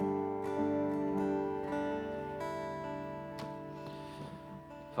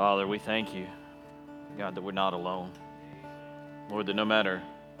Father, we thank you, God, that we're not alone. Lord, that no matter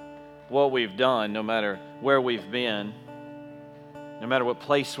what we've done, no matter where we've been, no matter what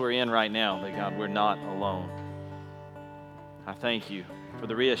place we're in right now, that God, we're not alone. I thank you for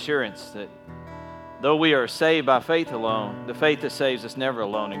the reassurance that though we are saved by faith alone, the faith that saves us never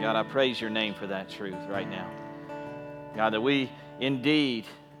alone. And God, I praise your name for that truth right now. God, that we indeed,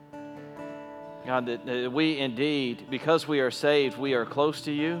 God, that we indeed, because we are saved, we are close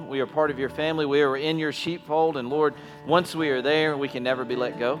to you. We are part of your family. We are in your sheepfold. And Lord, once we are there, we can never be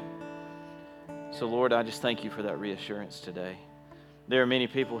let go. So Lord, I just thank you for that reassurance today. There are many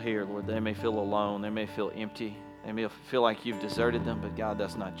people here, Lord, they may feel alone. They may feel empty. They may feel like you've deserted them. But God,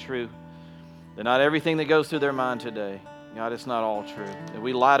 that's not true. That not everything that goes through their mind today, God, it's not all true. That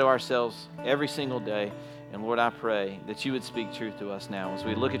we lie to ourselves every single day. And Lord, I pray that you would speak truth to us now. As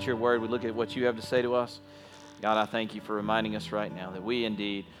we look at your word, we look at what you have to say to us. God, I thank you for reminding us right now that we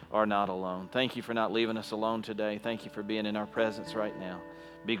indeed are not alone. Thank you for not leaving us alone today. Thank you for being in our presence right now.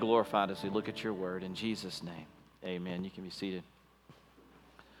 Be glorified as we look at your word. In Jesus' name, amen. You can be seated.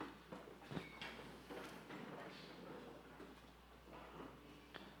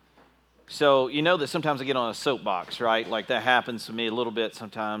 So, you know that sometimes I get on a soapbox, right? Like that happens to me a little bit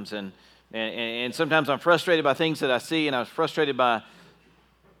sometimes. And sometimes I'm frustrated by things that I see, and I was frustrated by,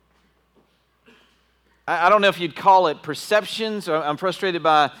 I don't know if you'd call it perceptions, or I'm frustrated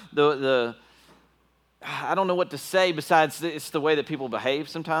by I don't know what to say besides it's the way that people behave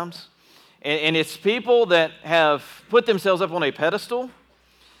sometimes. And it's people that have put themselves up on a pedestal.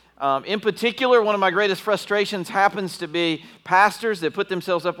 In particular, one of my greatest frustrations happens to be pastors that put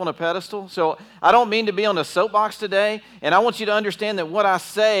themselves up on a pedestal. So I don't mean to be on a soapbox today, and I want you to understand that what I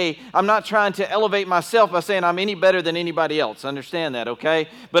say, I'm not trying to elevate myself by saying I'm any better than anybody else. Understand that, okay?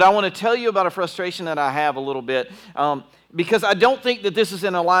 But I want to tell you about a frustration that I have a little bit, because I don't think that this is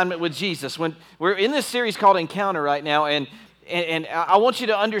in alignment with Jesus. When we're in this series called Encounter right now, and I want you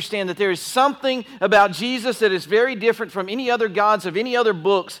to understand that there is something about Jesus that is very different from any other gods of any other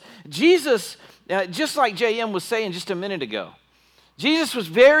books. Jesus, just like J.M. was saying just a minute ago, Jesus was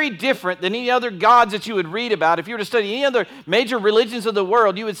very different than any other gods that you would read about. If you were to study any other major religions of the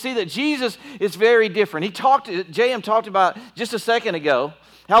world, you would see that Jesus is very different. J.M. talked about just a second ago,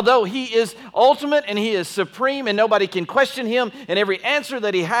 how though he is ultimate and he is supreme and nobody can question him, and every answer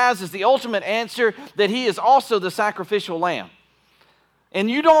that he has is the ultimate answer, that he is also the sacrificial lamb. And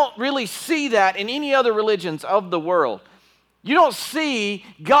you don't really see that in any other religions of the world. You don't see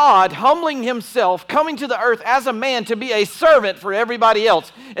God humbling himself, coming to the earth as a man to be a servant for everybody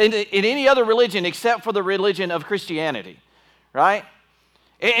else in any other religion except for the religion of Christianity, right?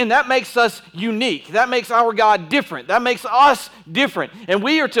 And that makes us unique. That makes our God different. That makes us different. And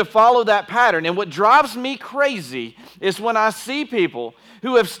we are to follow that pattern. And what drives me crazy is when I see people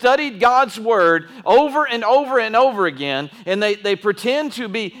who have studied God's word over and over and over again, and they pretend to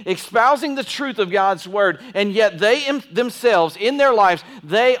be espousing the truth of God's word, and yet they themselves, in their lives,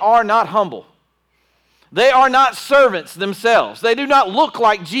 they are not humble. They are not servants themselves. They do not look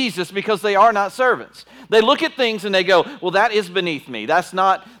like Jesus because they are not servants. They look at things and they go, well, that is beneath me. That's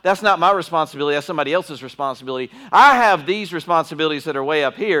not my responsibility. That's somebody else's responsibility. I have these responsibilities that are way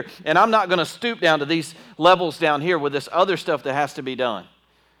up here, and I'm not going to stoop down to these levels down here with this other stuff that has to be done.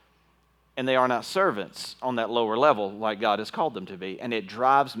 And they are not servants on that lower level like God has called them to be, and it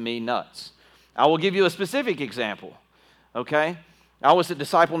drives me nuts. I will give you a specific example, okay? I was at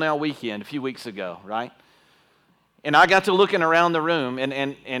Disciple Now weekend a few weeks ago, right? And I got to looking around the room,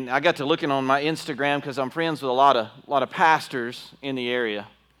 and I got to looking on my Instagram because I'm friends with a lot of pastors in the area.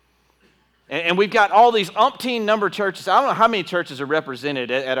 And we've got all these umpteen number churches. I don't know how many churches are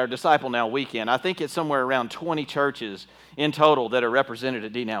represented at our Disciple Now weekend. I think it's somewhere around 20 churches in total that are represented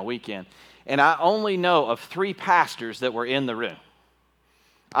at D Now weekend. And I only know of 3 pastors that were in the room.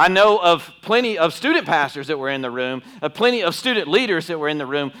 I know of plenty of student pastors that were in the room, of plenty of student leaders that were in the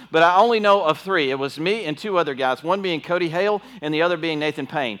room, but I only know of 3. It was me and 2 other guys, one being Cody Hale and the other being Nathan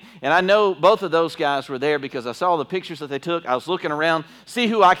Payne. And I know both of those guys were there because I saw the pictures that they took. I was looking around, see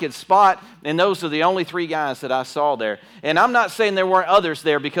who I could spot, and those are the only 3 guys that I saw there. And I'm not saying there weren't others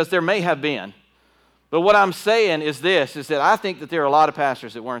there because there may have been. But what I'm saying is this, is that I think that there are a lot of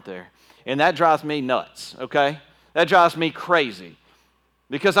pastors that weren't there. And that drives me nuts, okay? That drives me crazy.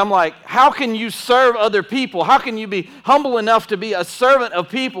 Because I'm like, how can you serve other people? How can you be humble enough to be a servant of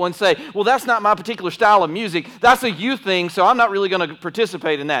people and say, well, that's not my particular style of music. That's a youth thing, so I'm not really going to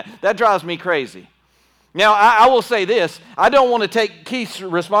participate in that. That drives me crazy. Now, I will say this. I don't want to take Keith's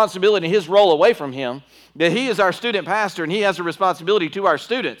responsibility and his role away from him, that he is our student pastor and he has a responsibility to our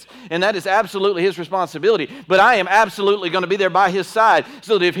students, and that is absolutely his responsibility. But I am absolutely going to be there by his side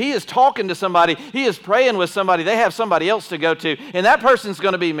so that if he is talking to somebody, he is praying with somebody, they have somebody else to go to, and that person's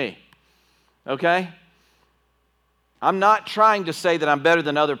going to be me. Okay? I'm not trying to say that I'm better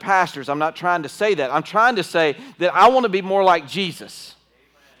than other pastors. I'm not trying to say that. I'm trying to say that I want to be more like Jesus.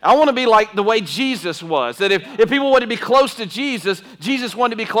 I want to be like the way Jesus was. That if people wanted to be close to Jesus, Jesus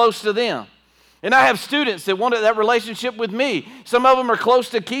wanted to be close to them. And I have students that wanted that relationship with me. Some of them are close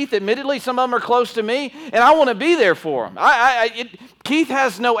to Keith, admittedly. Some of them are close to me, and I want to be there for them. Keith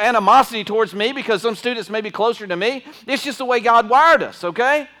has no animosity towards me because some students may be closer to me. It's just the way God wired us,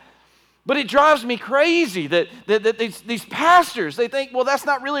 okay? But it drives me crazy that these pastors, they think, well, that's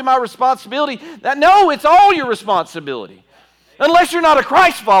not really my responsibility. No, it's all your responsibility. Unless you're not a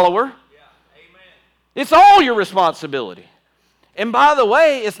Christ follower, it's all your responsibility. And by the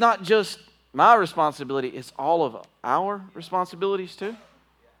way, it's not just my responsibility, it's all of our responsibilities too.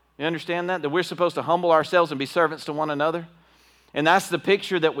 You understand that? That we're supposed to humble ourselves and be servants to one another. And that's the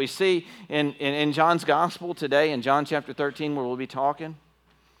picture that we see in John's gospel today, in John chapter 13, where we'll be talking.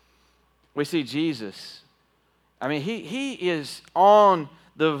 We see Jesus. I mean, he is on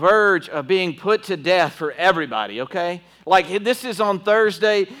the verge of being put to death for everybody, okay? Like this is on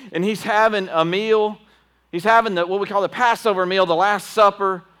Thursday, and he's having a meal. He's having what we call the Passover meal, the Last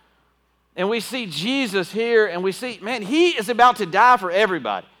Supper. And we see Jesus here, and we see, man, he is about to die for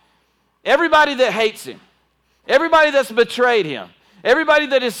everybody. Everybody that hates him. Everybody that's betrayed him. Everybody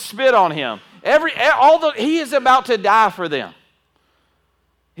that has spit on him. He is about to die for them.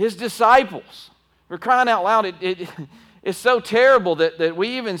 His disciples. We're crying out loud. It's so terrible that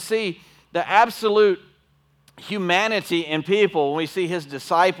we even see the absolute humanity in people when we see his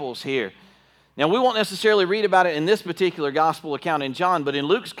disciples here. Now, we won't necessarily read about it in this particular gospel account in John, but in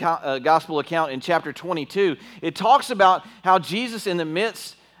Luke's gospel account in chapter 22, it talks about how Jesus, in the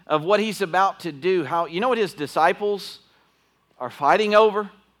midst of what he's about to do, you know what his disciples are fighting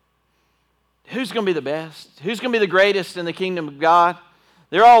over? Who's going to be the best? Who's going to be the greatest in the kingdom of God?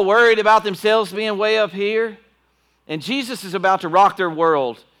 They're all worried about themselves being way up here. And Jesus is about to rock their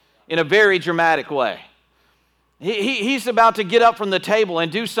world in a very dramatic way. He's about to get up from the table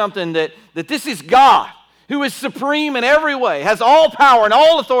and do something that this is God, who is supreme in every way, has all power and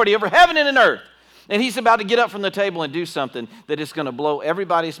all authority over heaven and earth. And he's about to get up from the table and do something that is going to blow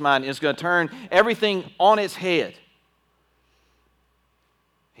everybody's mind. It's going to turn everything on its head.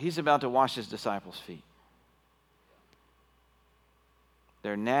 He's about to wash his disciples' feet.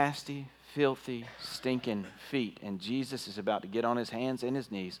 They're nasty, filthy, stinking feet. And Jesus is about to get on his hands and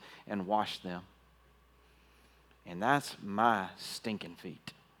his knees and wash them. And that's my stinking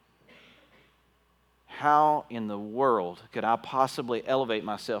feet. How in the world could I possibly elevate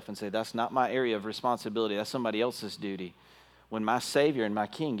myself and say, that's not my area of responsibility, that's somebody else's duty, when my Savior and my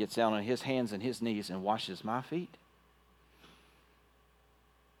King gets down on his hands and his knees and washes my feet?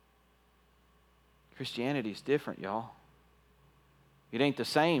 Christianity is different, y'all. It ain't the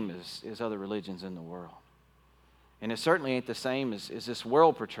same as other religions in the world. And it certainly ain't the same as this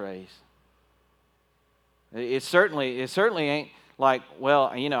world portrays. It certainly ain't like,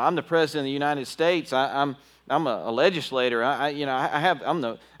 well, you know, I'm the president of the United States. I'm a legislator.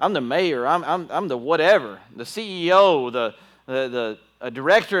 I'm the mayor. I'm the whatever, the CEO, a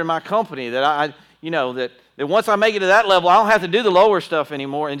director in my company. That once I make it to that level, I don't have to do the lower stuff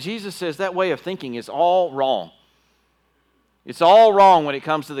anymore. And Jesus says that way of thinking is all wrong. It's all wrong when it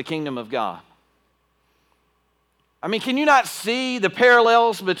comes to the kingdom of God. I mean, can you not see the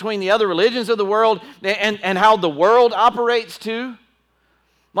parallels between the other religions of the world and how the world operates too?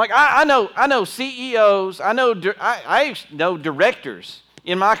 Like I know CEOs, I know directors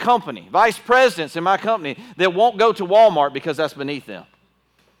in my company, vice presidents in my company that won't go to Walmart because that's beneath them.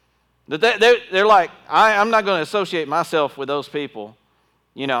 They're like, I'm not going to associate myself with those people.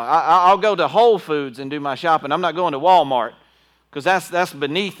 You know, I'll go to Whole Foods and do my shopping. I'm not going to Walmart because that's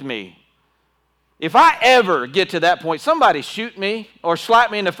beneath me. If I ever get to that point, somebody shoot me or slap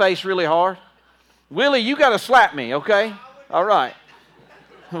me in the face really hard. Willie, you got to slap me, okay? All right.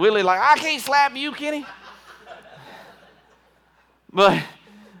 Willie like, I can't slap you, Kenny. But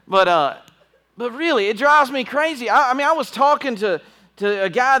really, it drives me crazy. I mean, I was talking to a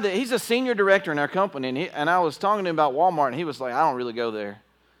guy that he's a senior director in our company, and I was talking to him about Walmart, and he was like, I don't really go there.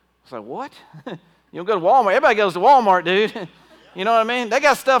 I was like, what? You don't go to Walmart? Everybody goes to Walmart, dude. You know what I mean? They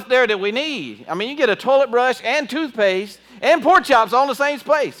got stuff there that we need. I mean, you get a toilet brush and toothpaste and pork chops all in the same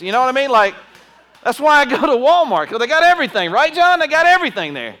place. You know what I mean? Like, that's why I go to Walmart, because they got everything. Right, John? They got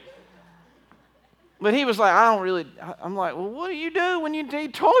everything there. But he was like, I'm like, well, what do you do when you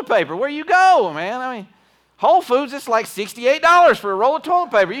need toilet paper? Where you go, man? I mean, Whole Foods, it's like $68 for a roll of toilet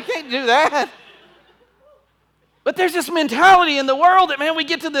paper. You can't do that. But there's this mentality in the world that, man, we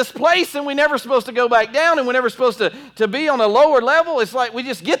get to this place and we're never supposed to go back down and we're never supposed to be on a lower level. It's like we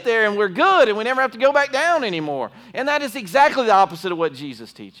just get there and we're good and we never have to go back down anymore. And that is exactly the opposite of what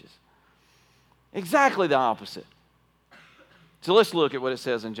Jesus teaches. Exactly the opposite. So let's look at what it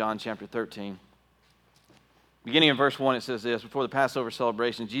says in John chapter 13. Beginning in verse 1, it says this: before the Passover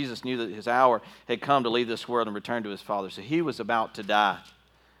celebration, Jesus knew that his hour had come to leave this world and return to his Father. So he was about to die.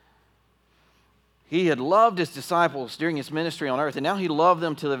 He had loved his disciples during his ministry on earth, and now he loved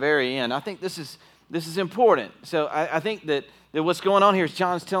them to the very end. I think this is important. So I think that what's going on here is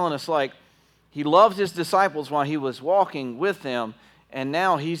John's telling us, like, he loved his disciples while he was walking with them, and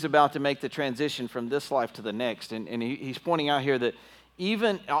now he's about to make the transition from this life to the next. And he's pointing out here that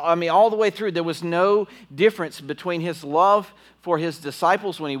all the way through, there was no difference between his love for his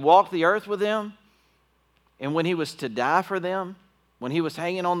disciples when he walked the earth with them and when he was to die for them. When he was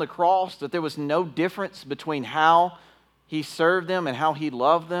hanging on the cross, that there was no difference between how he served them and how he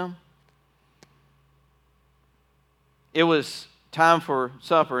loved them. It was time for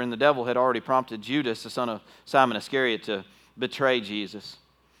supper, and the devil had already prompted Judas, the son of Simon Iscariot, to betray Jesus.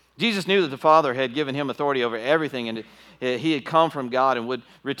 Jesus knew that the Father had given him authority over everything, and he had come from God and would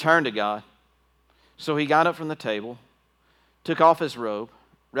return to God. So he got up from the table, took off his robe,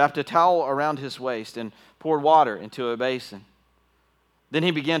 wrapped a towel around his waist, and poured water into a basin. Then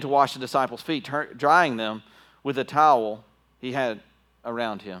he began to wash the disciples' feet, drying them with a towel he had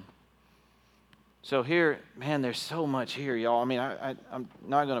around him. So here, man, there's so much here, y'all. I mean, I'm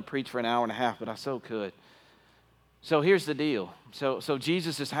not going to preach for an hour and a half, but I so could. So here's the deal. So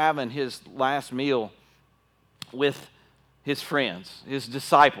Jesus is having his last meal with his friends, his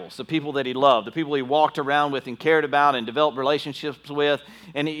disciples, the people that he loved, the people he walked around with and cared about and developed relationships with,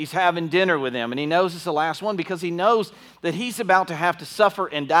 and he's having dinner with them. And he knows it's the last one because he knows that he's about to have to suffer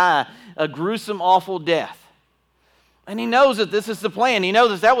and die a gruesome, awful death. And he knows that this is the plan. He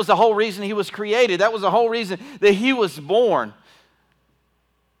knows that was the whole reason he was created. That was the whole reason that he was born,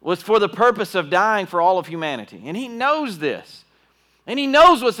 was for the purpose of dying for all of humanity. And he knows this. And he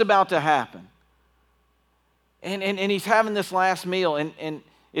knows what's about to happen. And he's having this last meal. And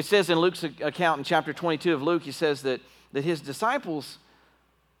it says in Luke's account in chapter 22 of Luke, he says that his disciples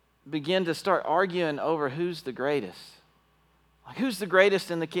begin to start arguing over who's the greatest. Like, who's the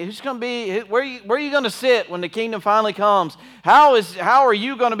greatest in the kingdom? Who's going to be, where are you going to sit when the kingdom finally comes? How are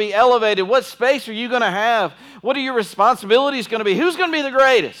you going to be elevated? What space are you going to have? What are your responsibilities going to be? Who's going to be the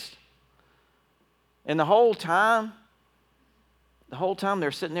greatest? And the whole time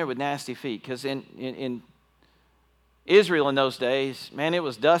they're sitting there with nasty feet, because in Israel in those days, man, it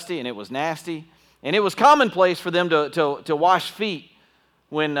was dusty and it was nasty, and it was commonplace for them to wash feet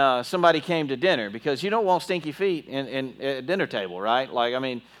when somebody came to dinner, because you don't want stinky feet at a dinner table, right? Like, I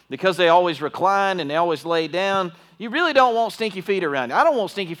mean, because they always recline and they always lay down, you really don't want stinky feet around you. I don't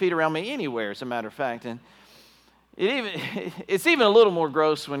want stinky feet around me anywhere, as a matter of fact. And it's even a little more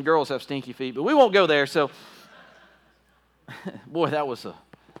gross when girls have stinky feet, but we won't go there. So, boy, that was a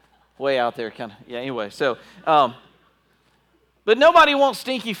way out there, kind of. Yeah, anyway, so... But nobody wants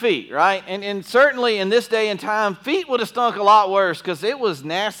stinky feet, right? And certainly in this day and time, feet would have stunk a lot worse because it was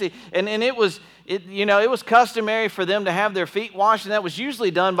nasty. And it was customary for them to have their feet washed, and that was usually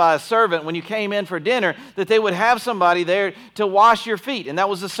done by a servant when you came in for dinner, that they would have somebody there to wash your feet. And that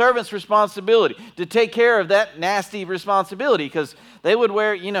was the servant's responsibility, to take care of that nasty responsibility, because they would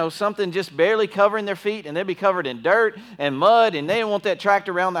wear, something just barely covering their feet, and they'd be covered in dirt and mud, and they didn't want that tracked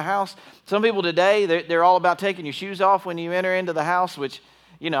around the house. Some people today, they're all about taking your shoes off when you enter into the house, which,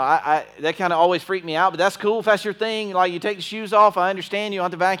 that kind of always freaked me out, but that's cool if that's your thing. Like, you take the shoes off, I understand. You don't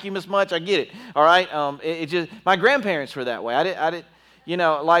have to vacuum as much. I get it, all right? My grandparents were that way.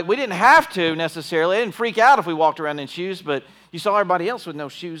 We didn't have to necessarily. I didn't freak out if we walked around in shoes, but you saw everybody else with no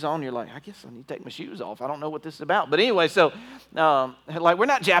shoes on. You're like, I guess I need to take my shoes off. I don't know what this is about. But anyway, so, we're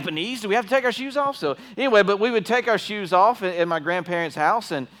not Japanese. Do we have to take our shoes off? So anyway, but we would take our shoes off at my grandparents'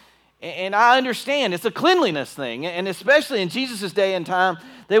 house, and I understand it's a cleanliness thing. And especially in Jesus' day and time,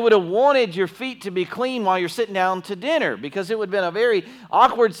 they would have wanted your feet to be clean while you're sitting down to dinner, because it would have been a very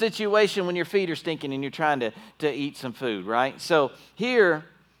awkward situation when your feet are stinking and you're trying to eat some food, right? So here,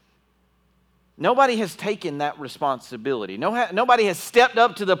 nobody has taken that responsibility. Nobody has stepped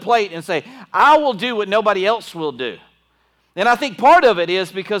up to the plate and say, I will do what nobody else will do. And I think part of it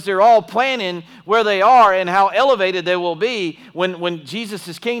is because they're all planning where they are and how elevated they will be when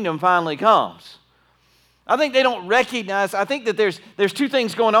Jesus' kingdom finally comes. I think they don't recognize, I think that there's two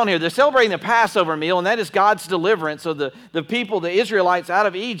things going on here. They're celebrating the Passover meal, and that is God's deliverance of the people, the Israelites, out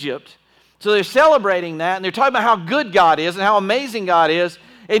of Egypt. So they're celebrating that, and they're talking about how good God is and how amazing God is,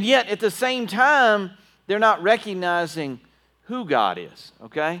 and yet at the same time, they're not recognizing who God is,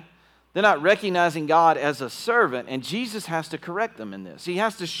 okay? They're not recognizing God as a servant, and Jesus has to correct them in this. He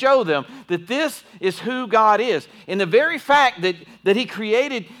has to show them that this is who God is. And the very fact that he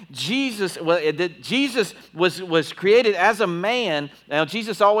created Jesus, that Jesus was created as a man. Now,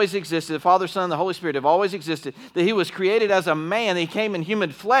 Jesus always existed. The Father, Son, and the Holy Spirit have always existed. That he was created as a man. That he came in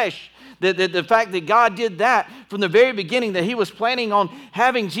human flesh. The fact that God did that from the very beginning, that he was planning on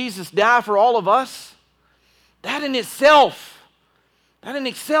having Jesus die for all of us, that in itself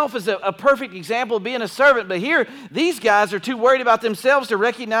is a perfect example of being a servant. But here, these guys are too worried about themselves to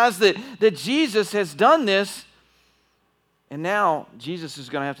recognize that Jesus has done this. And now Jesus is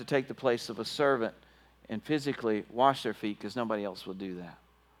going to have to take the place of a servant and physically wash their feet because nobody else will do that.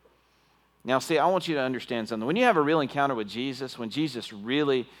 Now, see, I want you to understand something. When you have a real encounter with Jesus, when Jesus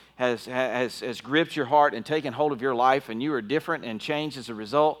really has gripped your heart and taken hold of your life and you are different and changed as a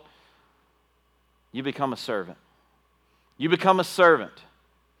result, you become a servant. You become a servant.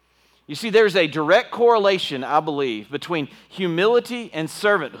 You see, there's a direct correlation, I believe, between humility and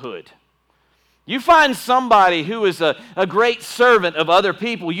servanthood. You find somebody who is a great servant of other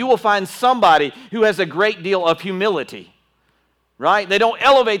people, you will find somebody who has a great deal of humility, right? They don't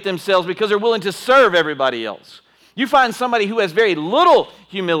elevate themselves because they're willing to serve everybody else. You find somebody who has very little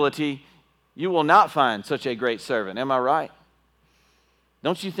humility, you will not find such a great servant. Am I right?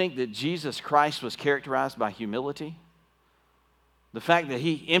 Don't you think that Jesus Christ was characterized by humility? The fact that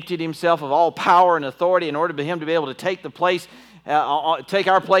he emptied himself of all power and authority in order for him to be able to take take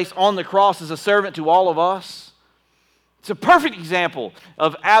our place on the cross as a servant to all of us. It's a perfect example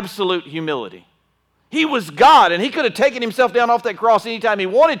of absolute humility. He was God, and he could have taken himself down off that cross anytime he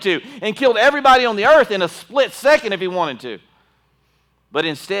wanted to and killed everybody on the earth in a split second if he wanted to. But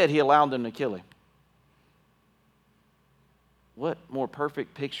instead, he allowed them to kill him. What more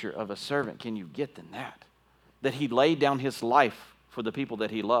perfect picture of a servant can you get than that? That he laid down his life for the people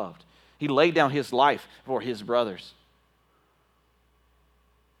that he loved. He laid down his life for his brothers.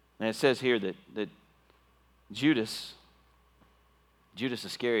 And it says here that Judas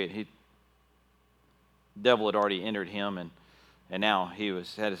Iscariot, the devil had already entered him, and now he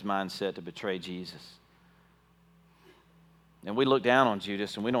had his mind set to betray Jesus. And we look down on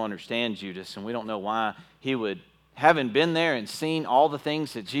Judas, and we don't understand Judas, and we don't know why he would, having been there and seen all the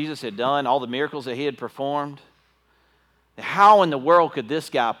things that Jesus had done, all the miracles that he had performed, how in the world could this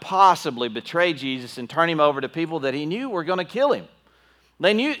guy possibly betray Jesus and turn him over to people that he knew were going to kill him?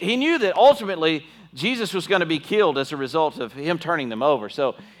 He knew that ultimately Jesus was going to be killed as a result of him turning them over.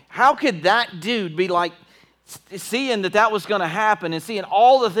 So how could that dude be like, seeing that was going to happen and seeing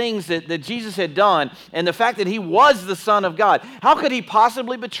all the things that Jesus had done and the fact that he was the Son of God, how could he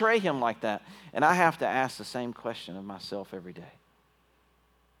possibly betray him like that? And I have to ask the same question of myself every day.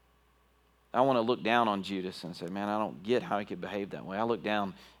 I want to look down on Judas and say, man, I don't get how he could behave that way. I look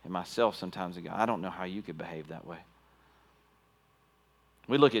down at myself sometimes and go, I don't know how you could behave that way.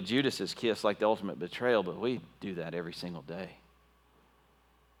 We look at Judas's kiss like the ultimate betrayal, but we do that every single day.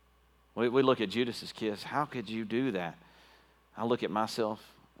 We look at Judas's kiss. How could you do that? I look at myself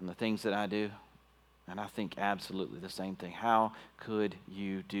and the things that I do, and I think absolutely the same thing. How could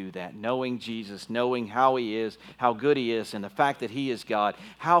you do that? Knowing Jesus, knowing how he is, how good he is, and the fact that he is God,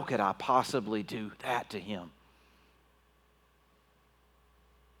 how could I possibly do that to him?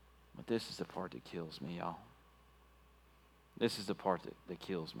 But this is the part that kills me, y'all. This is the part that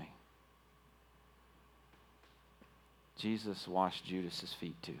kills me. Jesus washed Judas's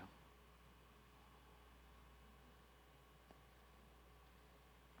feet too.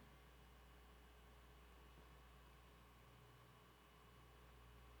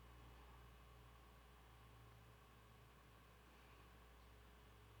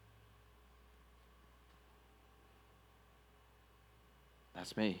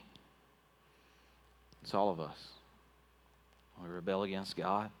 That's me. It's all of us. We rebel against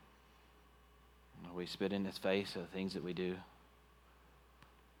God. We spit in his face of the things that we do.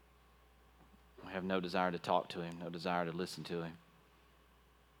 We have no desire to talk to him, no desire to listen to him.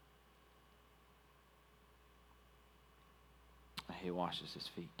 He washes his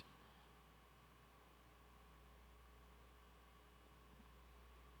feet.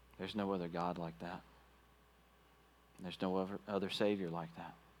 There's no other God like that. There's no other Savior like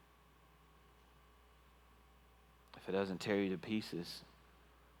that. If it doesn't tear you to pieces,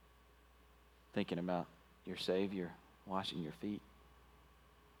 thinking about your Savior washing your feet,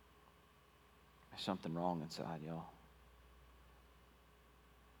 There's something wrong inside, y'all.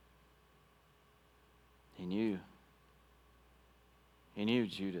 He knew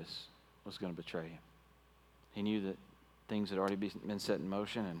Judas was going to betray him. He knew that things had already been set in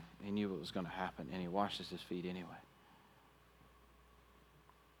motion, and he knew what was going to happen, and he washes his feet anyway.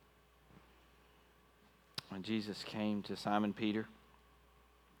 When Jesus came to Simon Peter,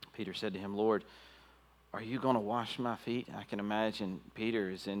 Peter said to him, "Lord, are you going to wash my feet?" I can imagine Peter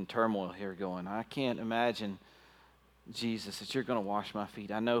is in turmoil here going, "I can't imagine, Jesus, that you're going to wash my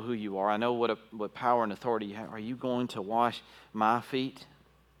feet. I know who you are. I know what power and authority you have. Are you going to wash my feet?"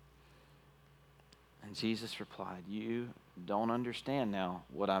 And Jesus replied, "You don't understand now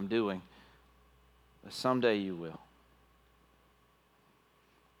what I'm doing, but someday you will."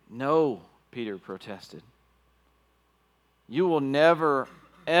 "No," Peter protested. "You will never,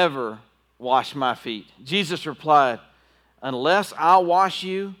 ever wash my feet." Jesus replied, "Unless I wash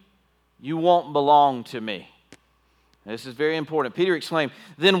you, you won't belong to me." This is very important. Peter exclaimed,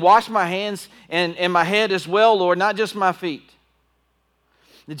 "Then wash my hands and my head as well, Lord, not just my feet."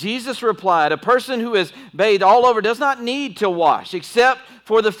 Jesus replied, "A person who is bathed all over does not need to wash, except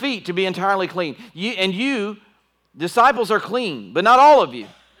for the feet to be entirely clean. You, disciples, are clean, but not all of you."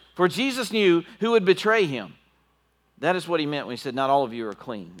 For Jesus knew who would betray him. That is what he meant when he said, "Not all of you are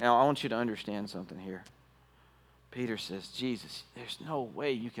clean." Now, I want you to understand something here. Peter says, "Jesus, there's no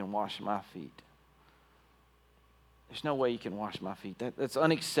way you can wash my feet. There's no way you can wash my feet. That's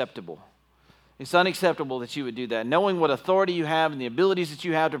unacceptable. It's unacceptable that you would do that. Knowing what authority you have and the abilities that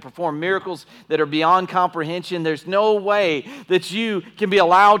you have to perform miracles that are beyond comprehension, there's no way that you can be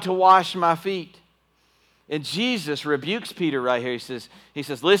allowed to wash my feet." And Jesus rebukes Peter right here. He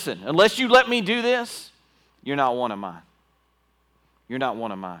says, "Listen, unless you let me do this, you're not one of mine. You're not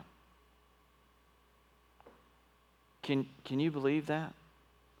one of mine." Can you believe that?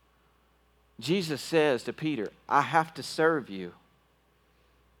 Jesus says to Peter, "I have to serve you,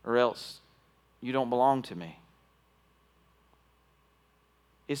 or else you don't belong to me."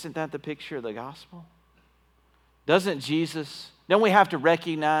 Isn't that the picture of the gospel? Don't we have to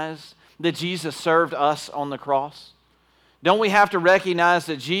recognize that Jesus served us on the cross? Don't we have to recognize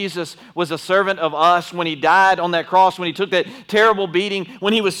that Jesus was a servant of us when he died on that cross, when he took that terrible beating,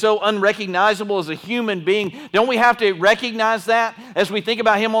 when he was so unrecognizable as a human being? Don't we have to recognize that as we think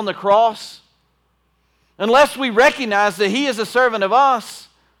about him on the cross? Unless we recognize that he is a servant of us,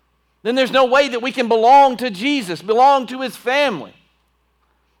 then there's no way that we can belong to Jesus, belong to his family.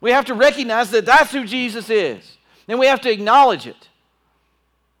 We have to recognize that that's who Jesus is. And we have to acknowledge it.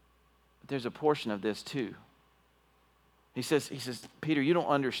 But there's a portion of this too. He says, "Peter, you don't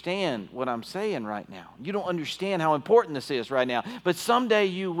understand what I'm saying right now. You don't understand how important this is right now. But someday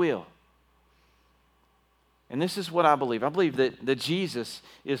you will." And this is what I believe. I believe that Jesus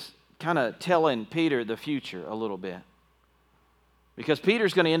is kind of telling Peter the future a little bit. Because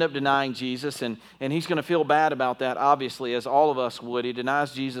Peter's going to end up denying Jesus, and he's going to feel bad about that, obviously, as all of us would. He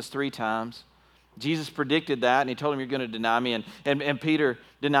denies Jesus 3 times. Jesus predicted that, and he told him, "You're going to deny me," and Peter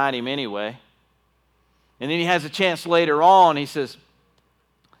denied him anyway. And then he has a chance later on. He sees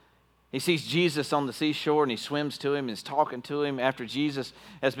Jesus on the seashore, and he swims to him and is talking to him after Jesus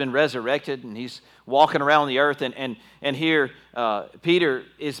has been resurrected, and he's walking around the earth. And here Peter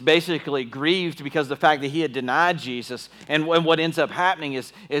is basically grieved because of the fact that he had denied Jesus. And what ends up happening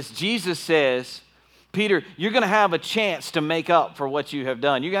is Jesus says, "Peter, you're going to have a chance to make up for what you have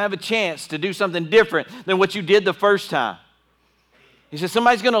done. You're going to have a chance to do something different than what you did the first time." He says,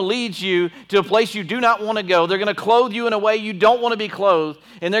 "Somebody's going to lead you to a place you do not want to go. They're going to clothe you in a way you don't want to be clothed,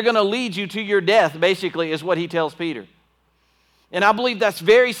 and they're going to lead you to your death," basically, is what he tells Peter. And I believe that's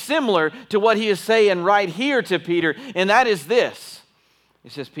very similar to what he is saying right here to Peter, and that is this. He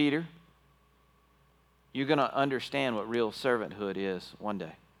says, "Peter, you're going to understand what real servanthood is one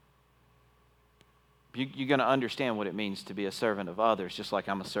day. You're going to understand what it means to be a servant of others, just like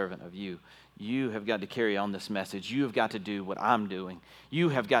I'm a servant of you. You have got to carry on this message. You have got to do what I'm doing. You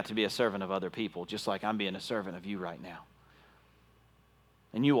have got to be a servant of other people, just like I'm being a servant of you right now.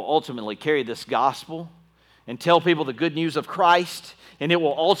 And you will ultimately carry this gospel and tell people the good news of Christ, and it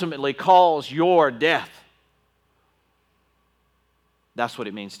will ultimately cause your death." That's what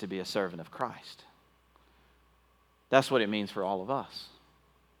it means to be a servant of Christ. That's what it means for all of us.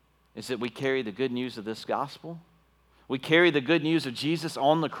 Is that we carry the good news of this gospel. We carry the good news of Jesus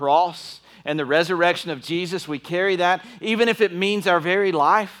on the cross and the resurrection of Jesus. We carry that even if it means our very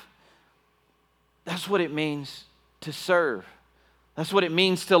life. That's what it means to serve. That's what it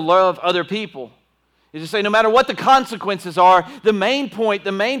means to love other people. Is to say no matter what the consequences are, the main point,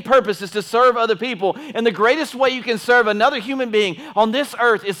 the main purpose is to serve other people. And the greatest way you can serve another human being on this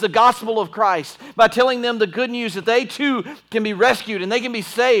earth is the gospel of Christ, by telling them the good news that they too can be rescued and they can be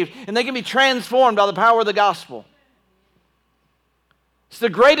saved and they can be transformed by the power of the gospel. It's the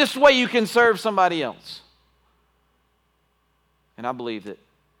greatest way you can serve somebody else. And I believe that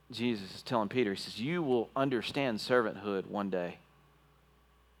Jesus is telling Peter, he says, you will understand servanthood one day,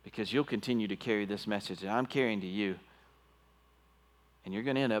 because you'll continue to carry this message that I'm carrying to you, and you're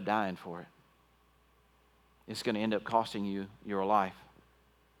going to end up dying for it. It's going to end up costing you your life.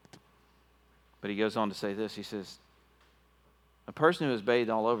 But he goes on to say this. He says, a person who is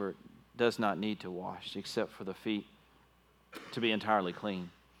bathed all over does not need to wash except for the feet to be entirely clean.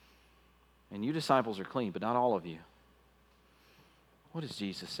 And you disciples are clean, but not all of you. What is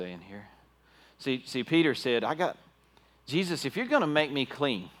Jesus saying here? See, Peter said, Jesus, if you're going to make me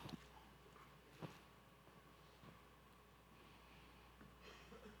clean,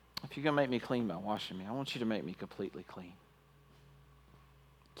 if you're going to make me clean by washing me, I want you to make me completely clean.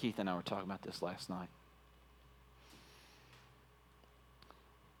 Keith and I were talking about this last night.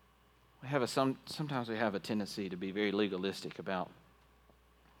 Sometimes we have a tendency to be very legalistic about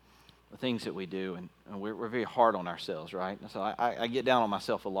the things that we do, and we're very hard on ourselves, right? And so I get down on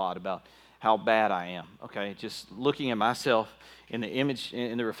myself a lot about how bad I am, okay? Just looking at myself in the image,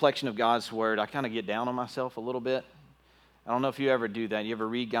 in the reflection of God's Word, I kind of get down on myself a little bit. I don't know if you ever do that. You ever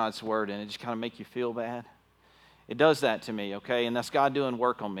read God's Word and it just kind of make you feel bad? It does that to me, okay? And that's God doing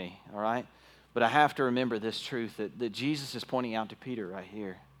work on me, all right? But I have to remember this truth that Jesus is pointing out to Peter right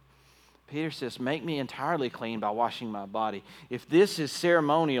here. Peter says, make me entirely clean by washing my body. If this is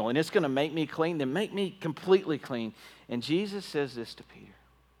ceremonial and it's going to make me clean, then make me completely clean. And Jesus says this to Peter.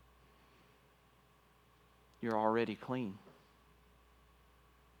 You're already clean.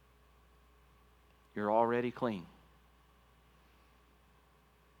 You're already clean.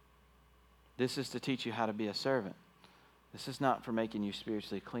 This is to teach you how to be a servant. This is not for making you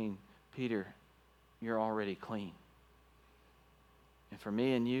spiritually clean. Peter, you're already clean. And for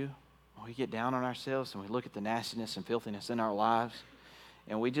me and you, when we get down on ourselves and we look at the nastiness and filthiness in our lives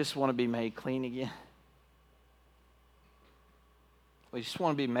and we just want to be made clean again. We just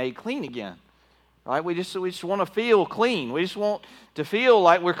want to be made clean again, right? We just want to feel clean. We just want to feel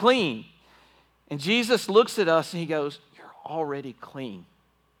like we're clean. And Jesus looks at us and he goes, you're already clean.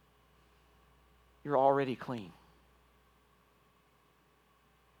 You're already clean.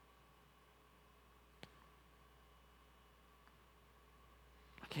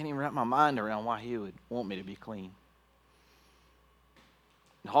 I can't even wrap my mind around why he would want me to be clean.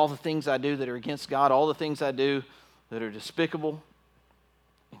 And all the things I do that are against God, all the things I do that are despicable.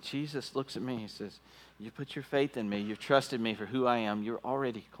 And Jesus looks at me and he says, you put your faith in me, you've trusted me for who I am, you're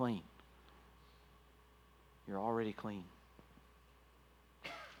already clean. You're already clean.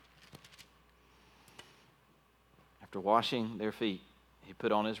 After washing their feet, he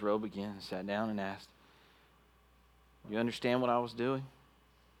put on his robe again and sat down and asked, you understand what I was doing?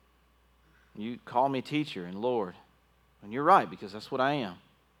 You call me teacher and Lord. And you're right, because that's what I am.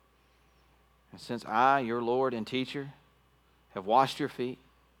 And since I, your Lord and teacher, have washed your feet,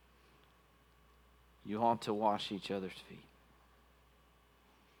 you ought to wash each other's feet.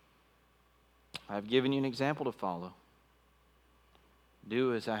 I have given you an example to follow.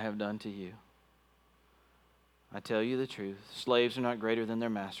 Do as I have done to you. I tell you the truth. Slaves are not greater than their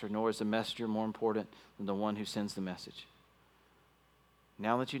master, nor is the messenger more important than the one who sends the message.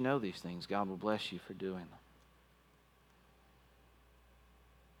 Now that you know these things, God will bless you for doing them.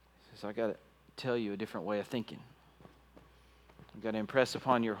 He says, I got to tell you a different way of thinking. I've got to impress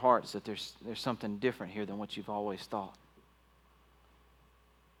upon your hearts that there's something different here than what you've always thought.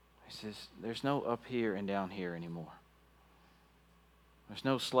 He says, there's no up here and down here anymore. There's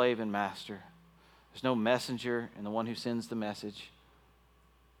no slave and master. There's no messenger and the one who sends the message.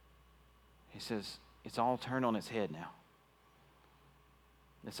 He says, it's all turned on its head now.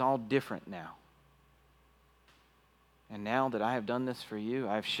 It's all different now. And now that I have done this for you,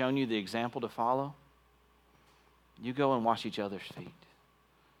 I have shown you the example to follow. You go and wash each other's feet.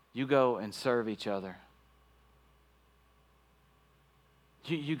 You go and serve each other.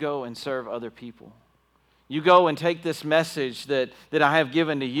 You go and serve other people. You go and take this message that I have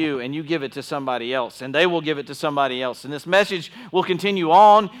given to you and you give it to somebody else and they will give it to somebody else. And this message will continue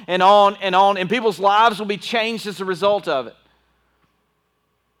on and on and on and people's lives will be changed as a result of it.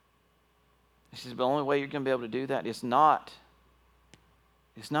 He says, but the only way you're going to be able to do that is not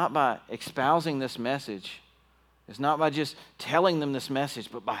by espousing this message. It's not by just telling them this message,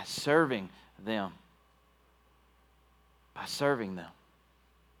 but by serving them. By serving them.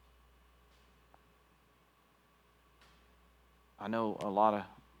 I know a lot of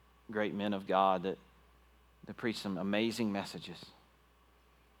great men of God that preach some amazing messages.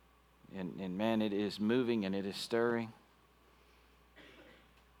 And man, it is moving and it is stirring.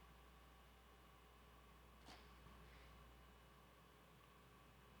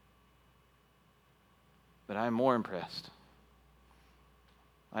 But I am more impressed.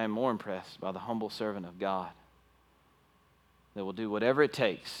 I am more impressed by the humble servant of God that will do whatever it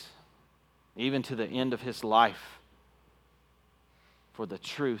takes, even to the end of his life, for the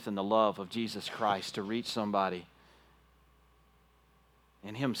truth and the love of Jesus Christ to reach somebody.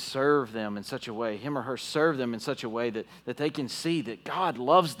 And him serve them in such a way, him or her serve them in such a way that they can see that God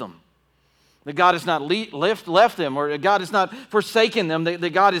loves them. That God has not left them, or God has not forsaken them,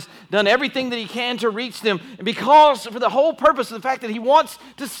 that God has done everything that he can to reach them, and because for the whole purpose of the fact that he wants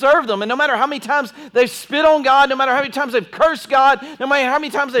to serve them. And no matter how many times they've spit on God, no matter how many times they've cursed God, no matter how many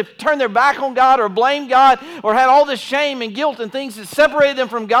times they've turned their back on God or blamed God or had all this shame and guilt and things that separated them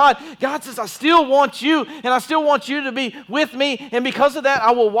from God, God says, I still want you, and I still want you to be with me, and because of that, I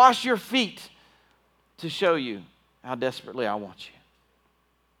will wash your feet to show you how desperately I want you.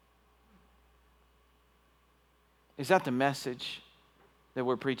 Is that the message that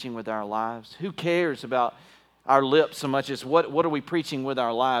we're preaching with our lives? Who cares about our lips so much as what are we preaching with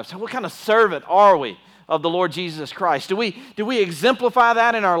our lives? What kind of servant are we of the Lord Jesus Christ? Do we exemplify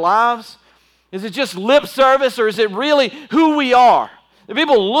that in our lives? Is it just lip service, or is it really who we are? Do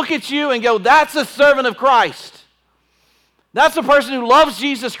people look at you and go, that's a servant of Christ? That's a person who loves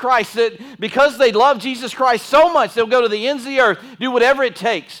Jesus Christ, that because they love Jesus Christ so much, they'll go to the ends of the earth, do whatever it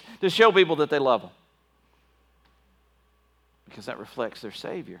takes to show people that they love them. Because that reflects their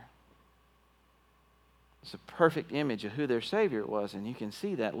Savior. It's a perfect image of who their Savior was, and you can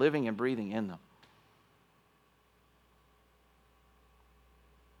see that living and breathing in them.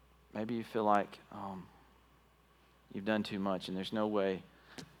 Maybe you feel like you've done too much, and there's no way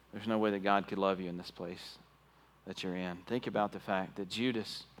that God could love you in this place that you're in. Think about the fact that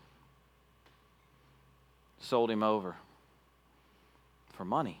Judas sold him over for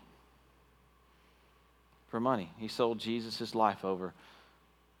money. For money. He sold Jesus' life over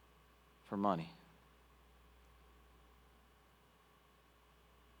for money.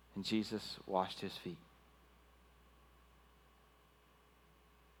 And Jesus washed his feet.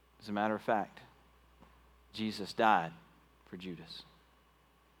 As a matter of fact, Jesus died for Judas.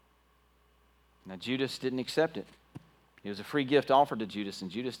 Now, Judas didn't accept it. It was a free gift offered to Judas, and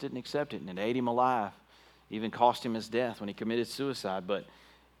Judas didn't accept it, and it ate him alive. Even cost him his death when he committed suicide. But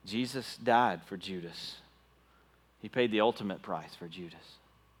Jesus died for Judas. He paid the ultimate price for Judas.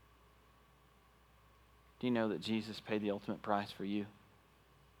 Do you know that Jesus paid the ultimate price for you?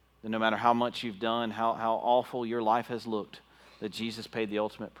 That no matter how much you've done, how awful your life has looked, that Jesus paid the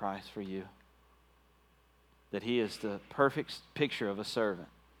ultimate price for you. That he is the perfect picture of a servant,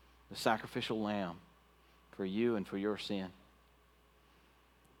 the sacrificial lamb for you and for your sin.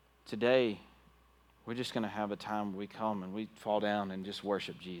 Today, we're just going to have a time where we come and we fall down and just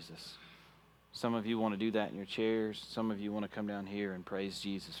worship Jesus. Some of you want to do that in your chairs. Some of you want to come down here and praise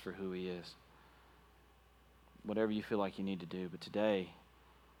Jesus for who he is. Whatever you feel like you need to do. But today,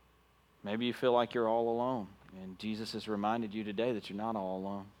 maybe you feel like you're all alone. And Jesus has reminded you today that you're not all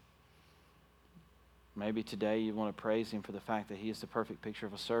alone. Maybe today you want to praise him for the fact that he is the perfect picture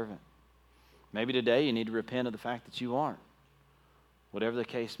of a servant. Maybe today you need to repent of the fact that you aren't. Whatever the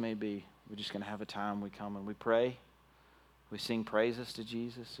case may be, we're just going to have a time we come and we pray. We sing praises to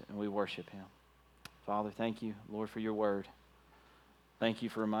Jesus and we worship him. Father, thank you, Lord, for your word. Thank you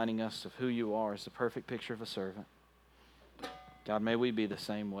for reminding us of who you are as the perfect picture of a servant. God, may we be the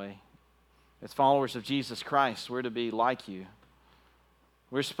same way. As followers of Jesus Christ, we're to be like you.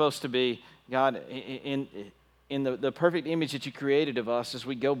 We're supposed to be, God, in the perfect image that you created of us. As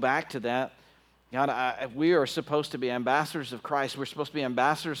we go back to that, God, we are supposed to be ambassadors of Christ. We're supposed to be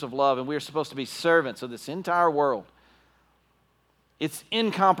ambassadors of love, and we are supposed to be servants of this entire world. It's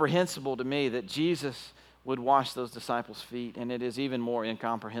incomprehensible to me that Jesus would wash those disciples' feet, and it is even more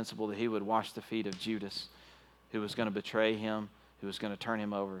incomprehensible that he would wash the feet of Judas, who was going to betray him, who was going to turn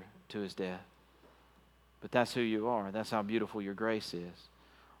him over to his death. But that's who you are. That's how beautiful your grace is.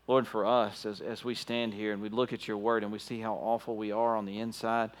 Lord, for us, as we stand here and we look at your word and we see how awful we are on the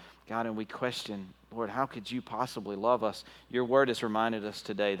inside, God, and we question, Lord, how could you possibly love us? Your word has reminded us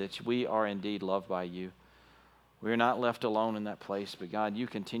today that we are indeed loved by you. We are not left alone in that place, but God, you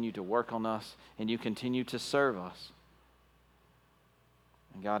continue to work on us and you continue to serve us.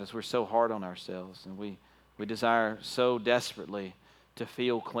 And God, as we're so hard on ourselves and we desire so desperately to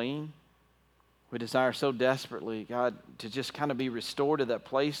feel clean, We desire so desperately, God, to just kind of be restored to that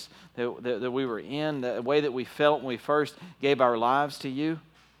place that we were in, the way that we felt when we first gave our lives to you.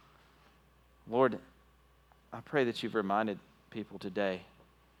 Lord, I pray that you've reminded people today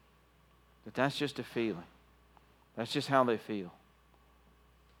that that's just a feeling. That's just how they feel.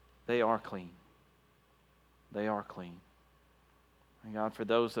 They are clean. They are clean. And God, for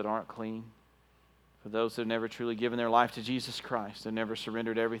those that aren't clean, for those that have never truly given their life to Jesus Christ, that never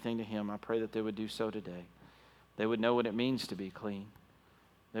surrendered everything to Him, I pray that they would do so today. They would know what it means to be clean.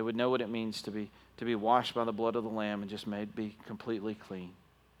 They would know what it means to be washed by the blood of the Lamb and just made be completely clean.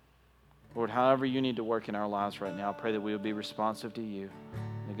 Lord, however you need to work in our lives right now, I pray that we would be responsive to you.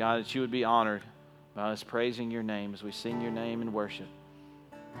 And God, that you would be honored by us praising your name as we sing your name and worship.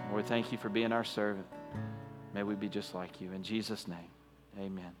 Lord, thank you for being our servant. May we be just like you. In Jesus' name,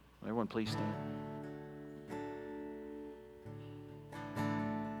 amen. Everyone please stand.